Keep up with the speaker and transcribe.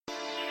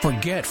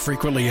Forget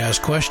frequently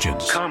asked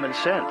questions. Common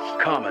sense,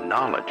 common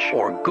knowledge,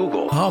 or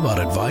Google. How about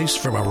advice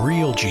from a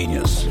real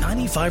genius?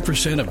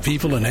 95% of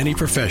people in any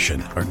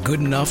profession are good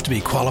enough to be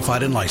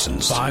qualified and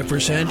licensed.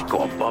 5%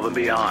 go above and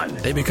beyond.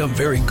 They become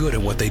very good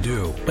at what they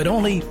do, but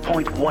only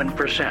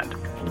 0.1%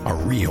 are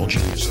real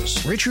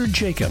geniuses. Richard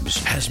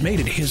Jacobs has made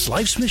it his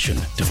life's mission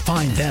to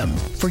find them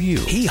for you.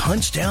 He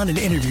hunts down and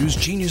interviews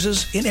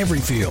geniuses in every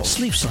field: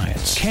 sleep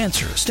science,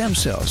 cancer, stem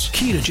cells,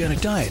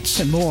 ketogenic diets,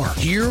 and more.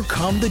 Here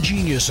come the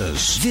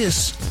geniuses.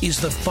 This is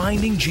the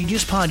Finding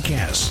Genius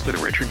Podcast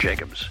with Richard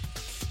Jacobs.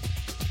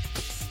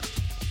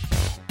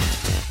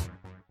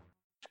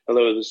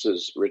 Hello, this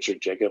is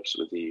Richard Jacobs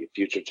with the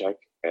Future Tech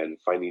and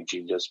Finding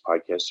Genius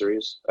podcast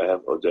series. I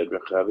have Oded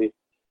Rechavi.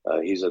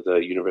 He's at the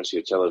University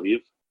of Tel Aviv.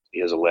 He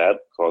has a lab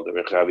called the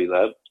Rechavi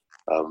Lab.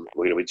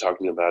 We're going to be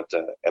talking about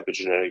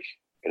epigenetic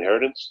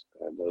inheritance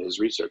and his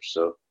research.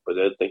 So,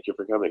 Oded, thank you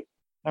for coming.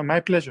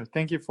 My pleasure.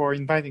 Thank you for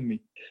inviting me.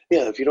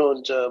 Yeah, if you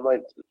don't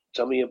mind,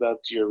 tell me about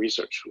your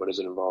research. What does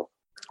it involve?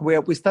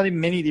 We study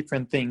many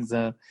different things.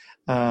 The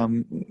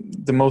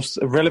most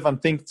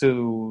relevant thing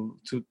to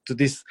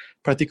this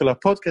particular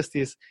podcast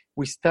is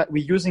we're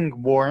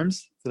using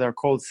worms that are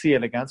called C.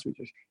 elegans, which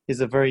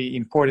is a very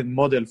important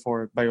model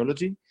for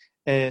biology,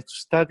 to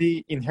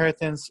study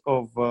inheritance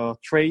of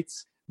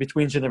traits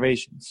between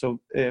generations. So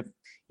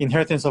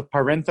inheritance of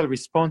parental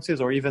responses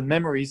or even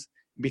memories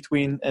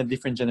between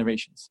different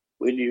generations.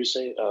 When you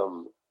say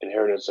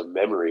inheritance of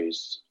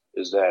memories,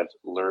 is that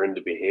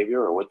learned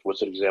behavior, or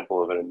what's an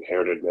example of an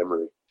inherited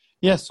memory?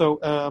 Yeah, so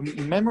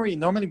memory,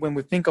 normally when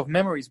we think of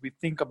memories, we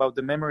think about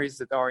the memories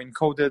that are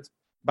encoded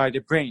by the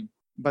brain.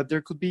 But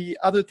there could be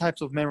other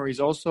types of memories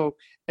also.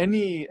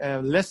 Any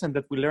lesson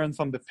that we learn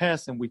from the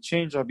past and we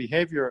change our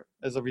behavior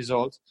as a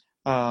result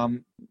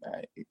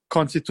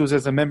constitutes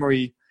as a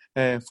memory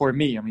for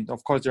me. I mean,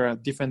 of course, there are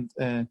different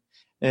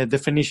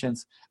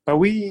definitions. But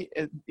we,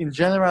 in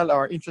general,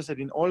 are interested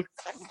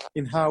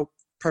in how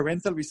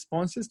parental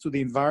responses to the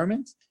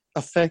environment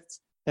affect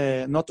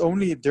not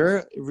only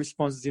their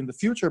responses in the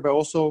future, but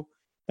also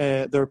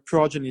their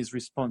progeny's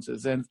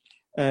responses. And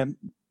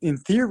in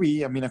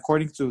theory, I mean,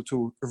 according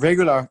to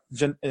regular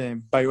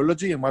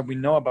biology and what we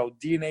know about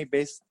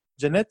DNA-based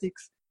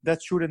genetics,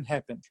 that shouldn't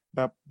happen.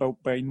 But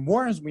in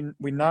worms,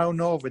 we now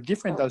know of a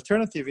different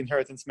alternative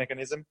inheritance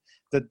mechanism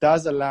that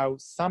does allow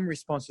some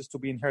responses to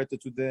be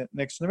inherited to the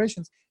next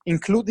generations,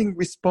 including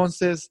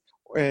responses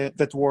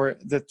that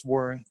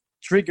were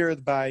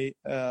triggered by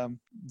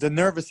the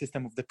nervous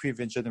system of the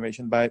previous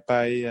generation, by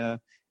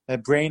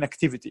brain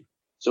activity.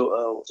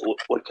 So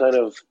what kind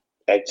of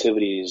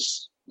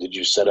activities did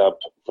you set up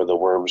for the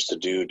worms to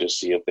do to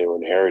see if they were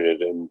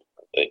inherited? And,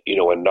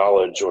 when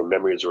knowledge or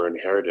memories were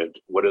inherited,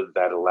 what did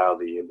that allow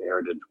the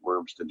inherited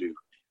worms to do?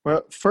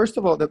 Well, first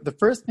of all, the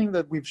first thing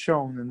that we've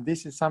shown, and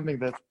this is something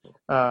that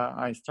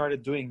I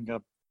started doing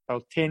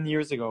about 10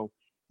 years ago,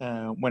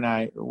 when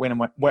I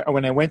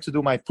went to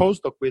do my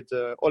postdoc with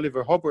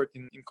Oliver Hobart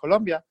in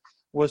Colombia,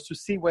 was to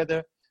see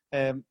whether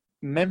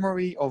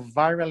memory of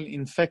viral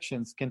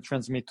infections can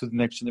transmit to the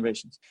next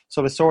generations.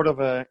 So a sort of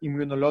a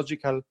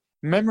immunological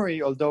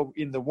memory, although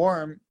in the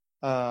worm,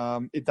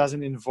 it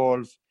doesn't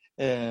involve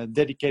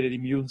dedicated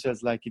immune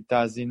cells like it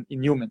does in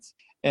humans.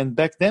 And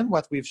back then,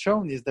 what we've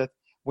shown is that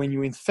when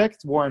you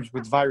infect worms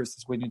with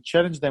viruses, when you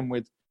challenge them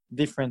with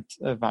different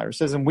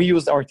viruses, and we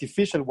use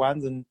artificial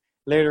ones, and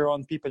later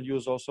on people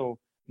use also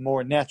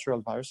more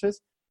natural viruses,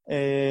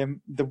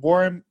 the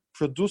worm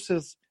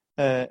produces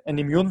an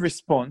immune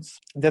response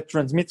that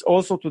transmits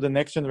also to the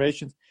next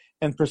generations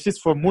and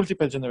persists for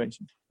multiple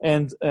generations.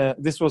 And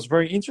this was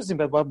very interesting,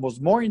 but what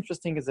was more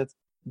interesting is that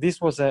this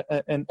was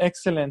an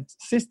excellent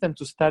system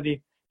to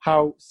study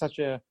how such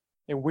a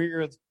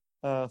weird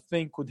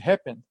thing could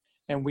happen.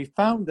 And we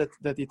found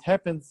that it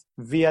happens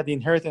via the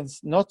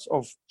inheritance not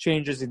of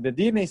changes in the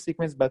DNA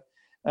sequence, but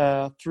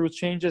through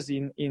changes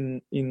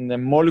in the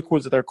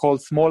molecules that are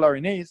called small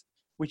RNAs,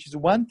 which is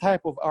one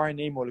type of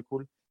RNA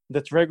molecule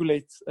that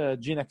regulates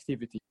gene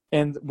activity.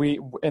 And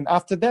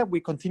after that, we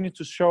continue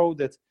to show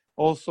that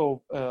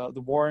also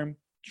the worm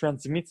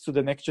transmits to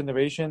the next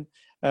generation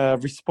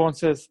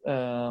responses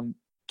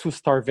to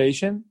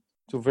starvation,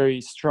 to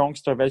very strong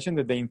starvation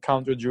that they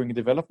encounter during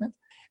development.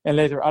 And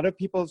later, other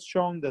people have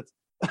shown that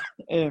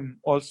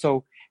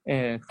also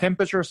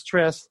temperature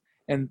stress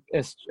and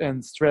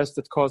stress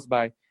that's caused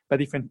by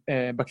different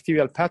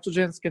bacterial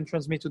pathogens can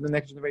transmit to the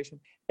next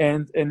generation.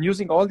 And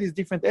using all these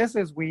different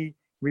assays, we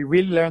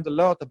really learned a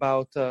lot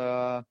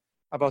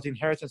about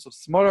inheritance of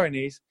small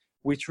RNAs,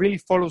 which really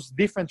follows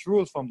different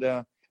rules from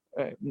the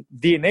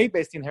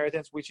DNA-based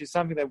inheritance, which is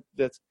something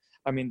that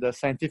the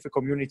scientific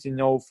community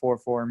know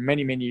for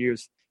many, many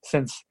years,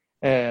 since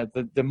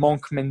the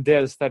monk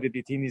Mendel studied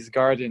it in his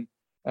garden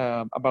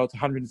about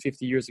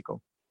 150 years ago.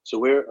 So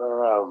where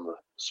are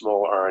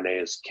small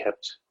RNAs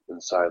kept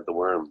inside the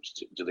worms?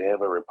 Do they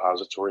have a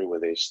repository where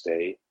they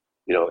stay,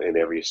 in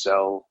every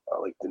cell,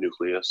 like the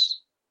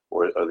nucleus,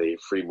 or are they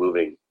free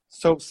moving?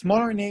 So small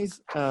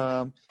RNAs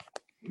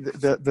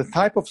the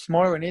type of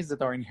small RNAs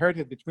that are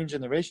inherited between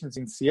generations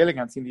in C.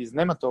 elegans, in these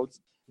nematodes,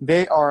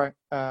 they are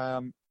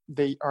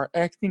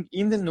acting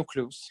in the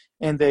nucleus,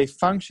 and they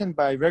function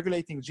by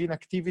regulating gene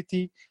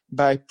activity,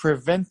 by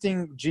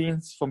preventing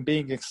genes from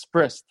being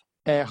expressed.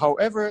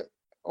 However,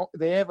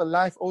 they have a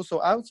life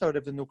also outside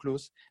of the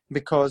nucleus,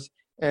 because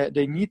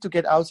they need to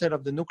get outside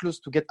of the nucleus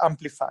to get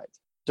amplified.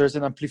 There's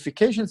an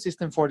amplification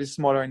system for these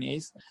small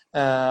RNAs,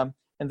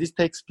 and this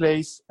takes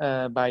place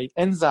by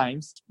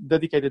enzymes,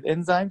 dedicated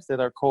enzymes that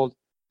are called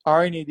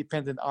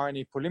RNA-dependent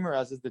RNA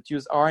polymerases that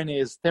use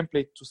RNA as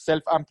template to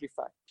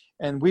self-amplify.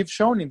 And we've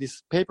shown in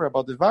this paper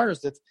about the virus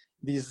that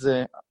these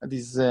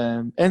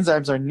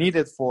enzymes are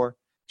needed for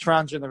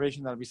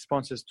transgenerational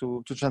responses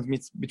to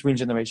transmit between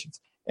generations.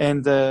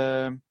 And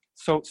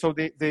so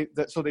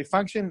they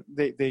function.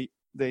 They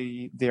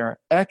are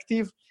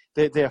active.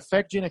 They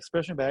affect gene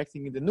expression by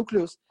acting in the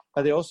nucleus,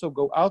 but they also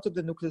go out of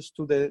the nucleus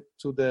to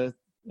the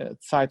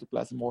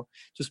cytoplasm, or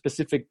to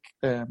specific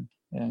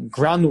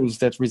granules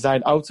that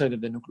reside outside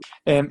of the nucleus.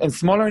 And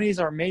small RNAs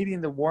are made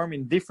in the worm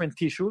in different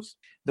tissues.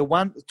 The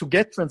one to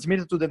get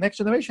transmitted to the next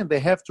generation,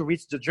 they have to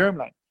reach the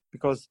germline,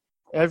 because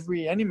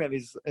every animal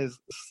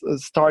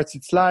starts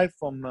its life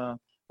from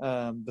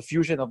the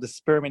fusion of the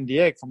sperm and the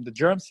egg, from the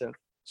germ cell.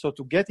 So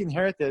to get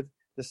inherited,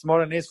 the small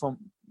RNAs from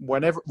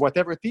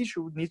whatever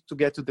tissue needs to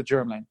get to the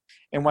germline.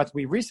 And what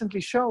we recently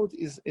showed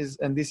is,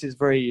 and this is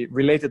very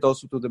related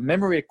also to the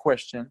memory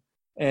question,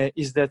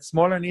 is that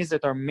small RNAs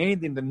that are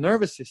made in the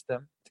nervous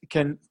system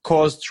can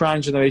cause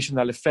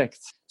transgenerational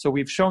effects. So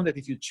we've shown that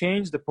if you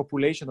change the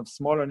population of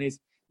small RNAs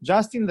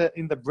just in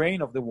the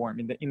brain of the worm,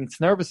 in its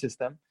nervous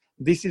system,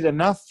 this is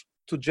enough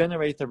to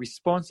generate a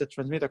response that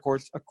transmits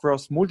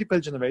across multiple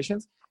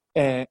generations,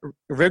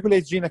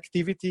 regulates gene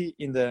activity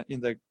in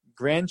the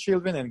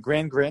grandchildren and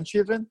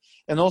grandchildren,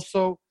 and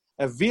also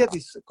via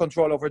this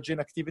control over gene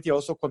activity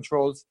also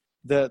controls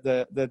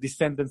the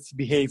descendants'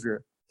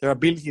 behavior, their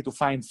ability to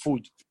find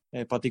food,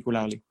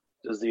 particularly.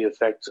 Does the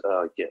effect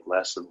get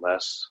less and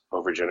less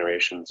over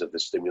generations if the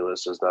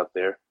stimulus is not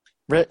there?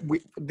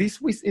 This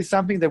is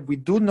something that we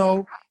do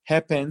know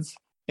happens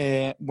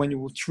when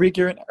you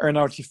trigger an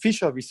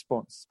artificial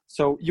response.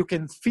 So you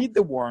can feed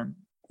the worm,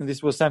 and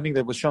this was something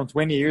that was shown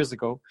 20 years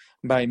ago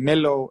by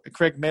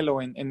Craig Mello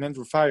and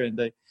Andrew Fire,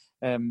 and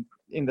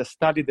in the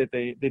study that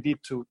they did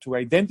to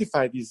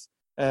identify these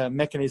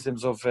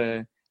mechanisms of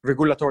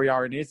regulatory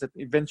RNAs that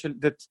eventually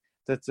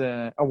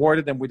that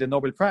awarded them with the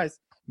Nobel Prize.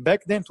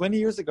 Back then, 20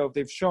 years ago,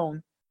 they've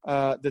shown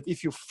that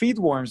if you feed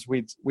worms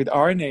with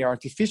RNA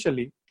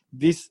artificially,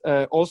 this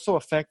also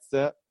affects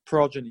the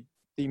progeny,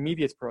 the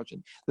immediate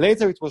progeny.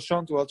 Later, it was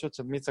shown to also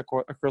transmit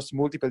across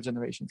multiple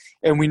generations.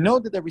 And we know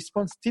that the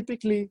response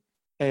typically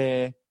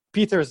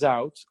peters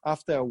out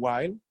after a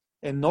while.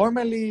 And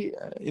normally,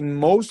 in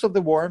most of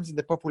the worms in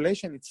the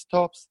population, it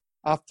stops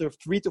after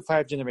 3 to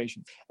 5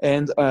 generations.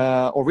 And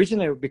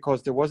originally,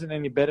 because there wasn't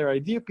any better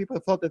idea, people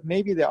thought that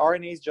maybe the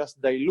RNAs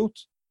just dilute.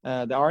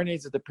 The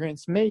RNAs that the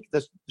parents make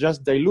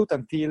just dilute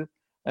until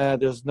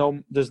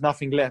there's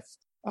nothing left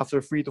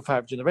after 3 to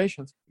 5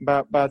 generations.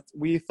 But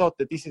we thought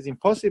that this is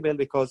impossible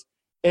because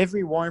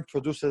every worm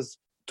produces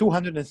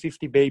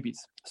 250 babies.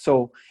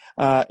 So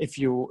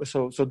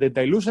so the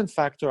dilution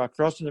factor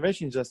across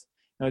generations just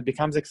it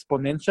becomes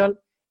exponential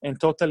and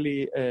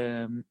totally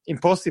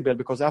impossible,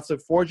 because after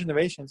 4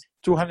 generations,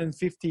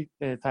 250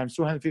 times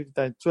 250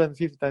 times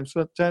 250 times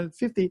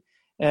 250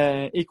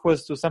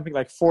 equals to something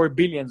like 4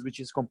 billions, which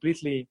is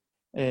completely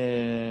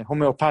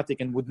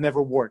homeopathic and would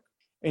never work.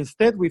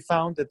 Instead, we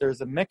found that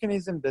there's a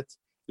mechanism that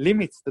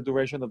limits the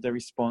duration of the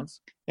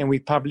response, and we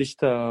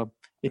published a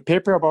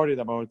paper about it,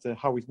 about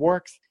how it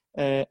works.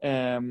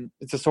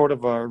 It's a sort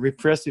of a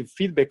repressive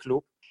feedback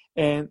loop,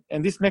 and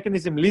this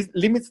mechanism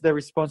limits the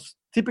response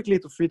typically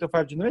to 3 to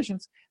 5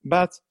 generations,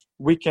 but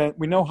we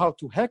know how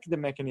to hack the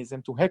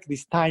mechanism, to hack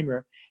this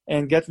timer,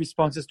 and get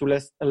responses to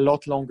last a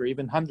lot longer,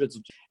 even hundreds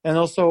of. And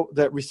also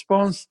the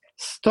response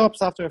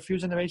stops after a few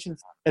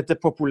generations at the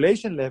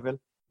population level.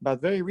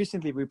 But very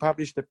recently we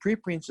published a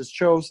preprint that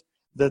shows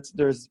that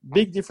there's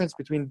big difference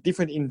between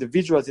different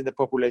individuals in the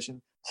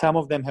population. Some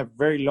of them have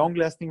very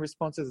long-lasting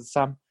responses, and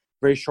some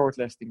very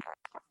short-lasting.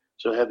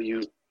 So have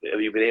you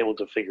been able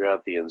to figure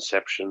out the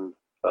inception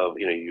of,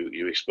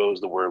 you expose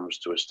the worms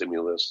to a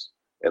stimulus,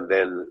 and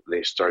then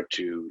they start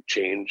to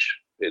change?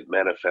 It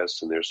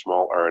manifests in their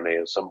small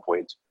RNA at some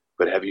point,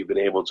 but have you been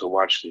able to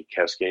watch the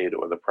cascade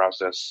or the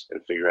process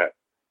and figure out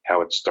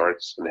how it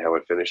starts and how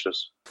it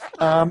finishes?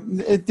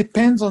 It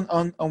depends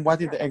on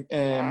what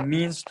it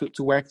means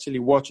to actually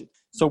watch it.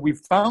 So we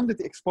found that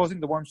exposing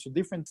the worms to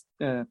different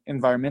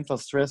environmental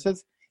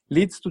stresses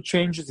leads to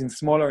changes in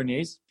small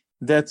RNAs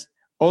that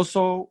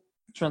also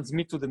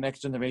transmit to the next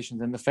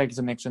generations and affect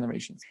the next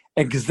generations.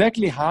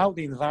 Exactly how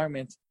the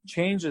environment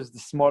changes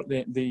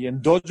the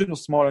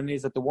endogenous small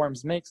RNAs that the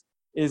worms makes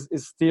is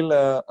still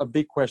a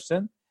big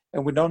question,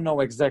 and we don't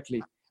know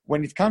exactly.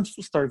 When it comes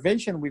to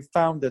starvation, we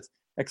found that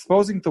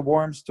exposing the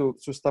worms to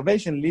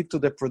starvation lead to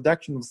the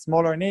production of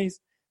small RNAs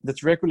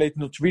that regulate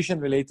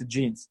nutrition-related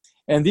genes.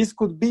 And this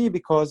could be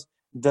because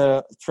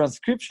the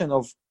transcription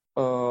of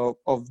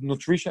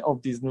nutrition,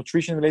 of these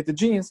nutrition-related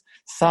genes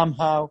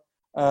somehow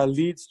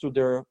leads to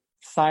their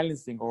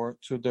silencing or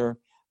to their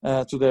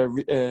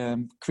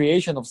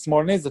creation of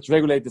small RNAs that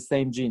regulate the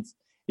same genes.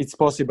 It's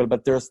possible,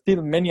 but there are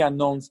still many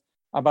unknowns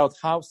about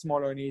how small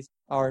RNAs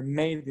are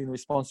made in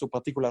response to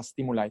particular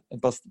stimuli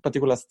and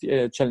particular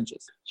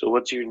challenges. So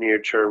what's your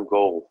near-term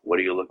goal? What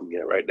are you looking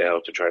at right now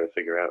to try to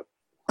figure out?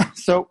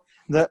 So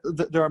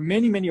there are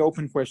many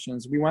open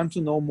questions. We want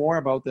to know more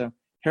about the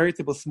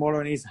heritable small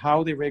RNAs,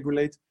 how they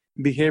regulate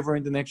behavior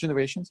in the next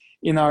generations.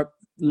 In our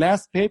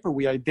last paper,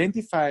 we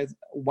identified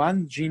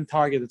one gene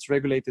target that's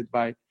regulated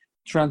by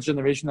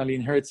transgenerationally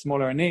inherited small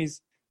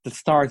RNAs that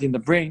start in the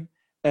brain,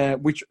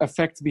 which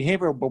affects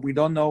behavior, but we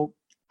don't know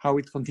how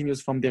it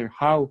continues from there.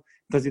 How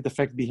does it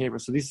affect behavior?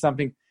 So this is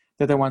something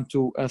that I want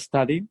to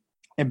study.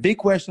 A big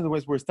question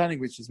that we're studying,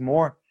 which is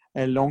more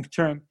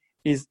long-term,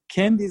 is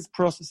can these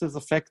processes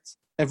affect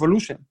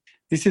evolution?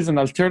 This is an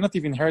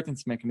alternative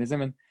inheritance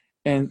mechanism,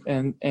 and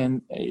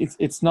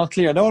it's not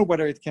clear at all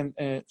whether it can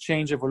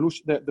change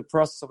evolution, the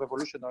process of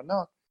evolution or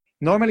not.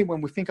 Normally,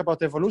 when we think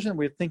about evolution,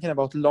 we're thinking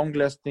about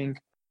long-lasting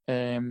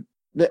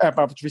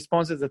about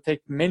responses that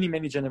take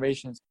many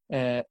generations.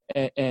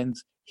 And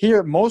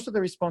here, most of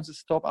the responses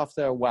stop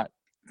after a while.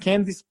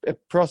 Can this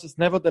process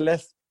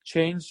nevertheless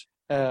change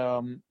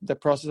the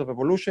process of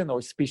evolution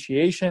or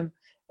speciation,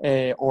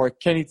 or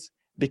can it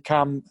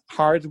become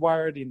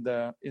hardwired in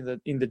the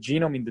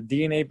genome, in the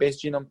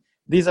DNA-based genome?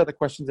 These are the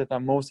questions that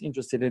I'm most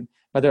interested in.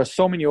 But there are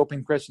so many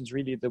open questions,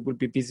 really, that will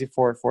be busy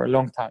for a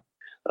long time.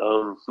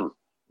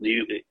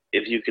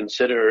 If you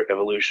consider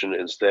evolution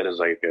instead as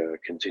like a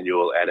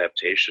continual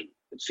adaptation,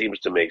 it seems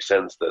to make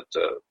sense that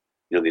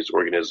these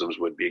organisms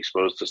would be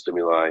exposed to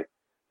stimuli,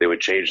 they would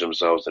change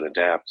themselves and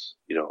adapt,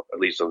 at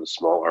least on the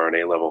small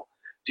RNA level.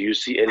 Do you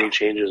see any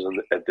changes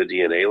at the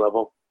DNA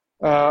level?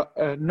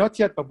 Not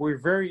yet, but we're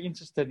very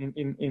interested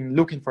in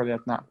looking for that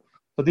now.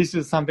 So this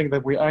is something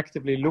that we're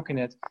actively looking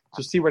at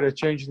to see whether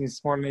changes in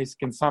small RNAs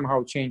can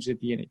somehow change the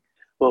DNA.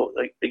 Well,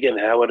 again,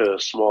 how would a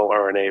small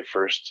RNA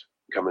first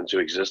come into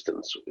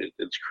existence?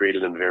 It's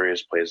created in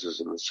various places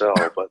in the cell,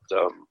 but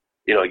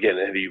again,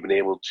 have you been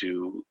able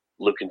to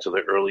look into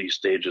the early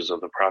stages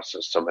of the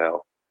process somehow,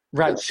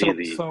 right, and see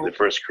the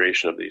first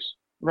creation of these?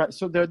 Right.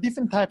 So there are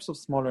different types of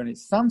small RNAs.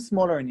 Some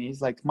small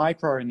RNAs, like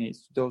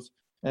microRNAs, those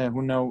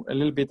who know a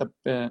little bit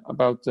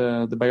about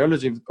the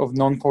biology of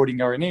non-coding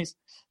RNAs,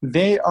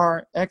 they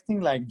are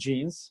acting like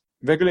genes,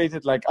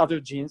 regulated like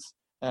other genes.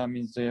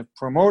 Means they have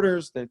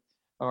promoters that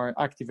are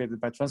activated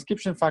by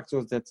transcription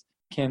factors that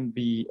can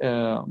be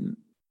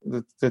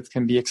that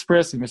can be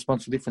expressed in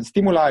response to different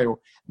stimuli or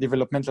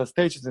developmental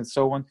stages and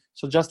so on.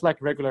 So just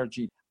like regular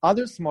genes.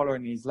 Other small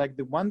RNAs, like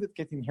the one that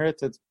get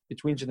inherited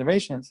between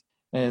generations,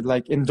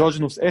 like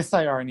endogenous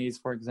siRNAs,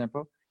 for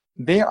example,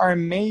 they are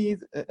made,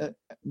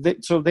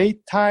 they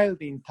tile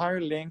the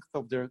entire length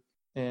of their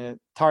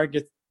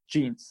target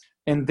genes.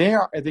 And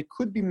they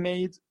could be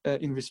made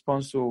in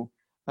response to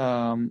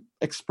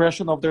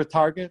expression of their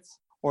targets,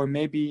 or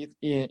maybe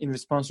in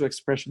response to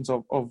expressions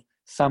of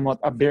somewhat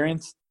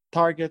aberrant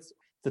targets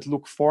that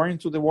look foreign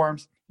to the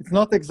worms. It's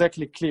not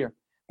exactly clear,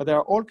 but there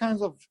are all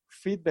kinds of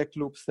feedback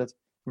loops that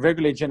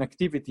regulate gene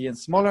activity, and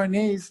small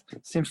RNAs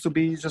seems to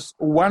be just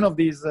one of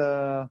these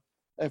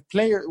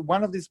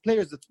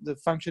players that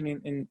function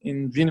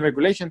in gene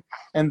regulation,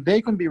 and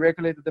they can be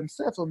regulated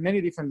themselves on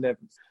many different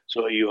levels.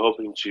 So are you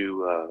hoping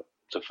to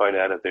find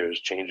out if there's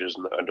changes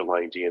in the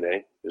underlying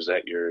DNA? Is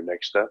that your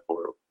next step,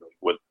 or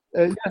what?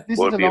 Yes, this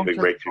would is be a big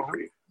breakthrough for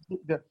you?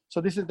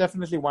 So this is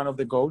definitely one of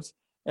the goals.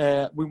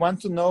 We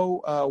want to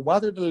know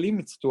what are the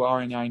limits to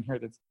RNA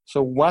inherited.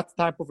 So what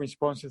type of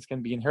responses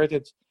can be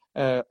inherited,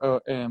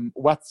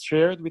 what's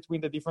shared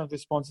between the different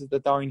responses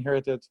that are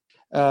inherited,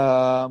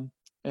 and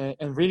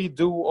really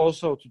do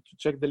also to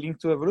check the link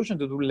to evolution,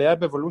 to do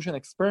lab evolution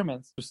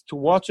experiments, to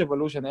watch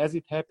evolution as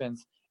it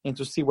happens, and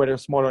to see whether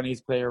small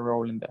RNAs play a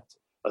role in that.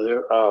 Are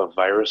there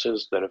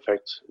viruses that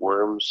affect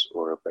worms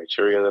or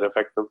bacteria that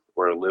affect them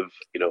or live,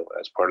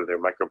 as part of their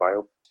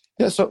microbiome?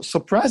 Yeah, so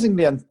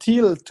surprisingly,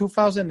 until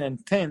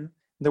 2010,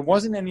 there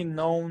wasn't any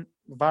known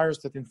virus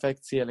that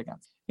infects C.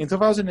 elegans. In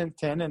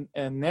 2010,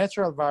 a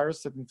natural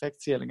virus that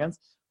infects C. elegans,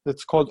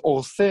 that's called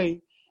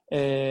Orsay,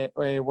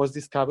 was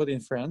discovered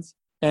in France.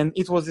 And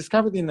it was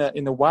discovered in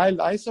the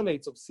wild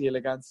isolates of C.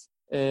 elegans.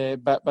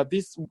 But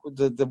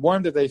the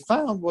worm that they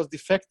found was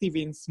defective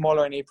in small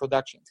RNA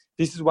production.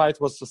 This is why it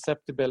was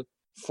susceptible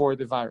for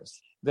the virus.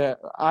 The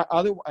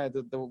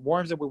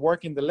worms that we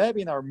work in the lab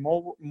in are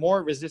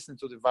more resistant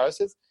to the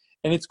viruses,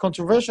 and it's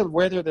controversial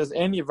whether there's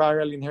any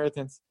antiviral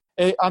inheritance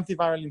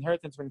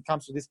when it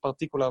comes to this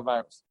particular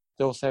virus.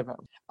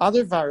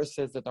 Other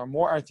viruses that are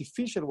more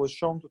artificial was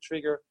shown to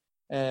trigger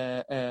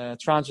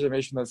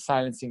transgenerational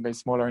silencing by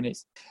small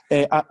RNAs.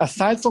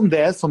 Aside from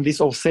this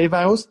Orsay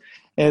virus,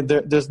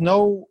 there's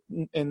no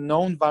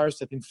known virus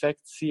that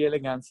infects C.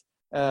 elegans,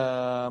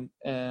 but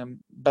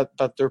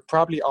there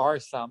probably are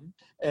some.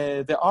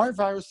 There are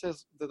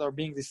viruses that are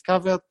being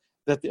discovered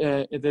that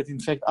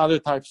infect other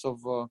types of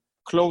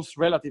close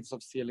relatives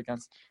of C.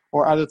 elegans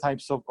or other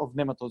types of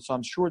nematodes. So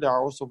I'm sure there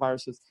are also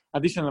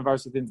additional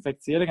viruses that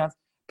infect C. elegans,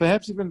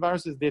 perhaps even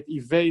viruses that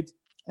evade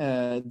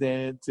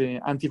the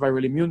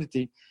antiviral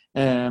immunity,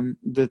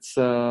 that's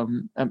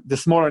the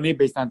small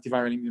RNA-based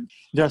antiviral immunity.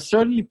 There are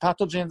certainly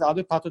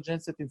other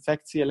pathogens that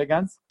infect C.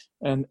 elegans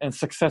and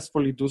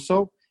successfully do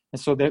so. And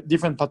so there are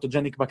different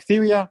pathogenic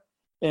bacteria.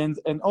 And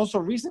also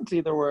recently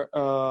there were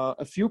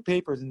a few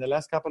papers in the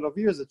last couple of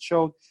years that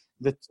showed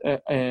that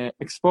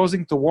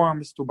exposing to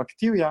worms to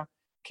bacteria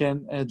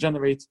can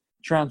generate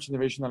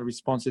transgenerational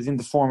responses in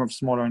the form of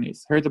small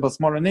RNAs, heritable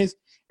small RNAs,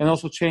 and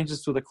also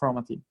changes to the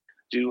chromatin.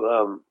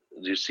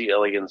 Do C.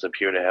 elegans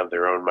appear to have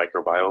their own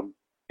microbiome,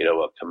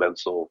 a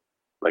commensal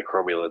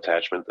microbial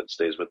attachment that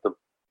stays with them?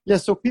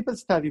 Yes, so people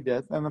study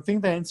that, and I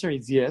think the answer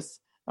is yes.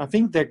 I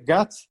think their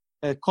gut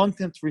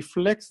content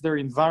reflects their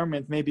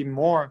environment maybe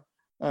more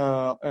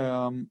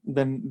than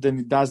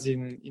it does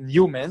in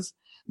humans,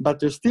 but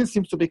there still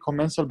seems to be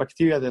commensal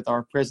bacteria that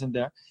are present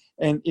there.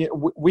 And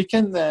we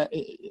can,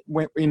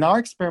 in our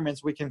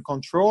experiments, we can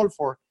control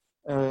for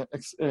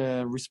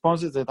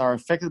responses that are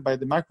affected by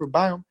the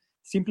microbiome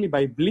simply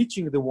by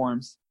bleaching the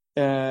worms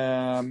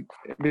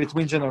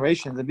between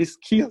generations, and this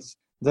kills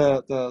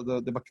the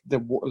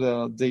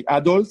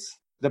adults,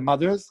 the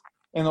mothers,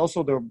 and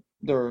also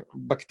their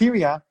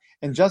bacteria,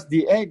 and just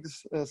the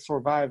eggs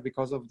survive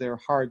because of their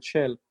hard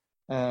shell,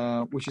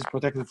 which is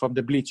protected from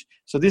the bleach.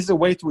 So this is a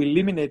way to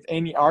eliminate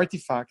any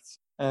artifacts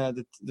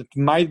that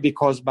might be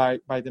caused by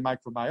the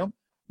microbiome.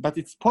 But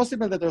it's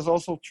possible that there's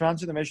also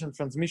transgenerational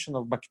transmission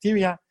of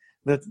bacteria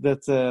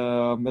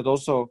that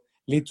also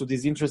lead to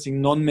these interesting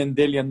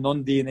non-Mendelian,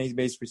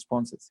 non-DNA-based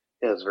responses.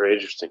 Yeah, it's very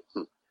interesting.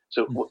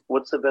 So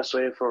what's the best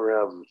way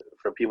for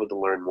people to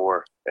learn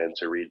more and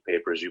to read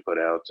papers you put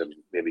out and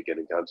maybe get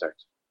in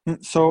contact?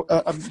 So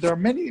there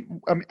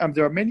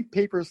are many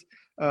papers.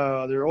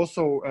 There are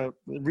also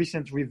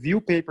recent review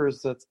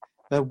papers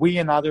that we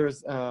and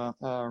others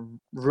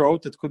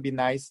wrote that could be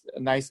a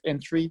nice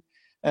entry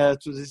to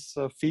this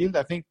field.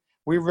 I think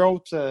we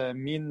wrote,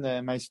 me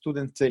and my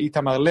student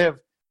Itamar Lev,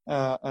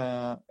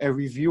 a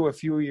review a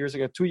few years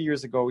ago, 2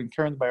 years ago, in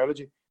Current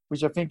Biology,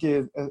 which I think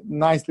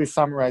nicely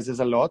summarizes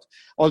a lot.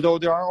 Although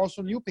there are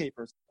also new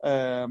papers,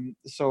 and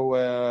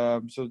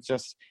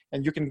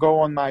you can go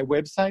on my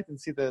website and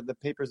see the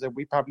papers that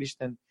we published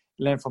and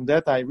learn from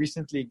that. I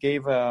recently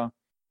gave a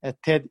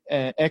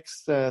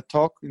TEDx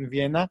talk in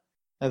Vienna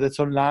that's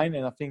online,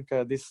 and I think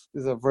this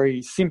is a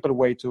very simple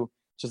way to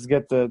just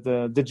get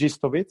the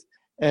gist of it.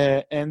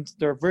 And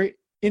there are very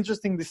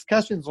interesting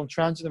discussions on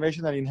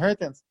transgenerational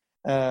inheritance.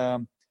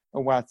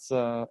 What's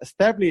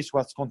established,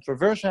 what's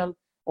controversial,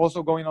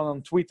 also going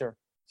on Twitter.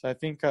 So I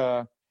think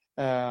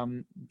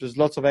there's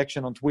lots of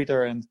action on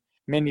Twitter and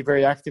many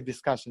very active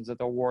discussions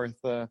that are worth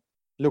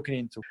looking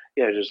into.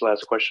 Yeah, just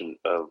last question.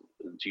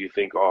 Do you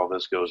think all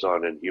this goes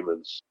on in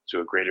humans to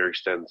a greater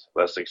extent,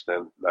 less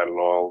extent, not at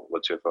all?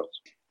 What's your thoughts?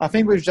 I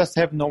think we just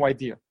have no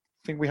idea.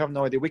 We have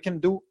no idea. We can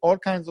do all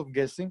kinds of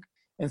guessing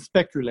and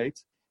speculate,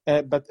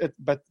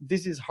 but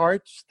this is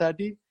hard to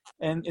study,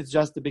 and it's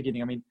just the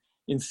beginning. I mean,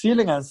 in C.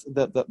 elegans,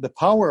 the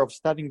power of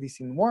studying this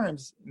in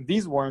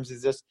these worms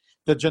is just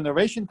the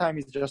generation time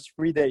is just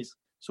 3 days.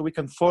 So we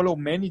can follow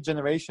many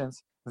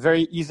generations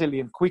very easily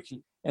and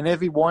quickly. And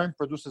every worm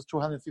produces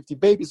 250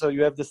 babies, so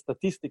you have the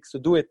statistics to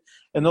do it.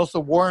 And also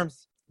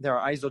worms, they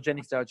are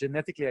isogenic, they are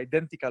genetically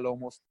identical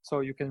almost.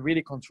 So you can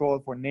really control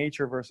for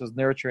nature versus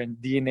nurture and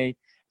DNA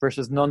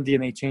versus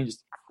non-DNA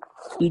changes.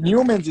 In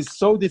humans, it's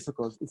so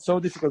difficult. It's so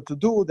difficult to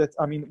do that,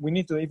 we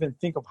need to even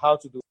think of how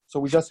to do it. So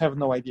we just have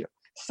no idea.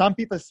 Some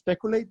people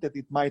speculate that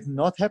it might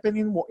not happen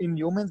in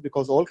humans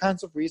because all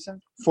kinds of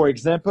reasons. For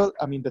example,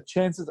 the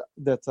chances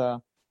that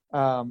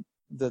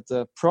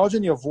the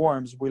progeny of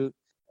worms will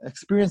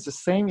experience the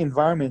same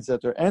environments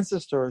that their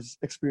ancestors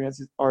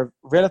experienced are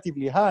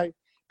relatively high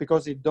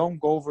because they don't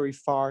go very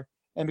far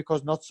and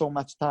because not so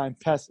much time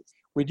passes.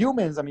 With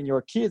humans,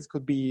 your kids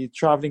could be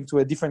traveling to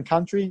a different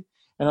country,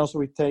 and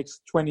also it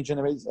takes 20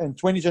 generations, and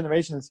 20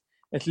 generations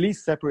at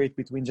least separate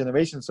between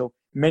generations, so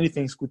many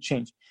things could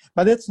change.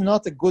 But that's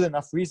not a good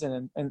enough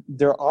reason, and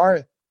there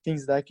are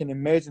things that I can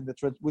imagine that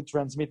would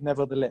transmit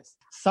nevertheless.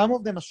 Some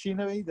of the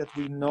machinery that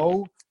we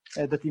know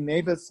that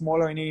enables small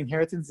RNA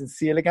inheritance in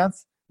C.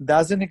 elegans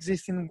doesn't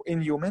exist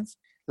in humans,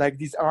 like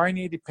these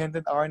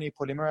RNA-dependent RNA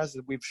polymerase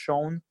that we've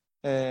shown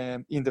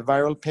in the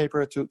viral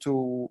paper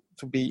to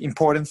be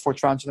important for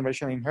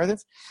transgenerational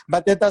inheritance.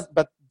 But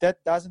that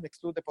doesn't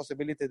exclude the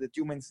possibility that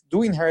humans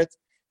do inherit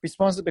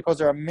responses, because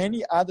there are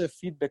many other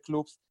feedback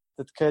loops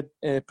that could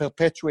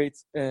perpetuate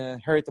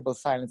heritable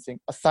silencing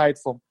aside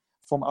from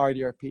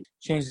RDRP.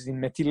 Changes in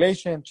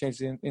methylation,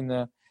 changes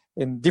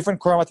in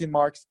different chromatin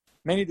marks,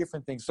 many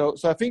different things. So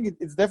I think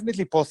it's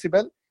definitely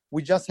possible.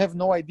 We just have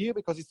no idea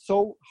because it's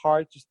so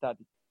hard to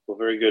study. Well,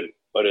 very good.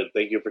 Oded,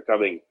 thank you for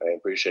coming. I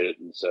appreciate it.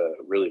 It's a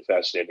really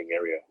fascinating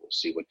area. We'll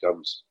see what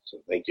comes. So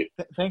thank you.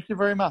 Thank you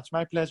very much.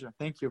 My pleasure.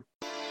 Thank you.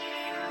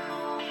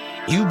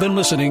 You've been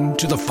listening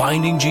to the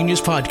Finding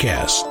Genius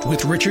podcast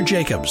with Richard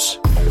Jacobs.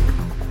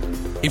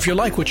 If you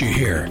like what you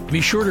hear, be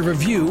sure to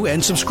review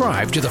and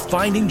subscribe to the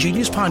Finding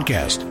Genius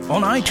podcast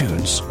on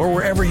iTunes or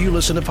wherever you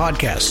listen to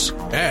podcasts.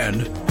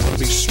 And want to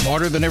be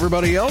smarter than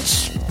everybody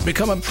else?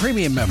 Become a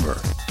premium member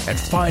at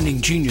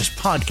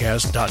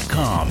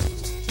findinggeniuspodcast.com.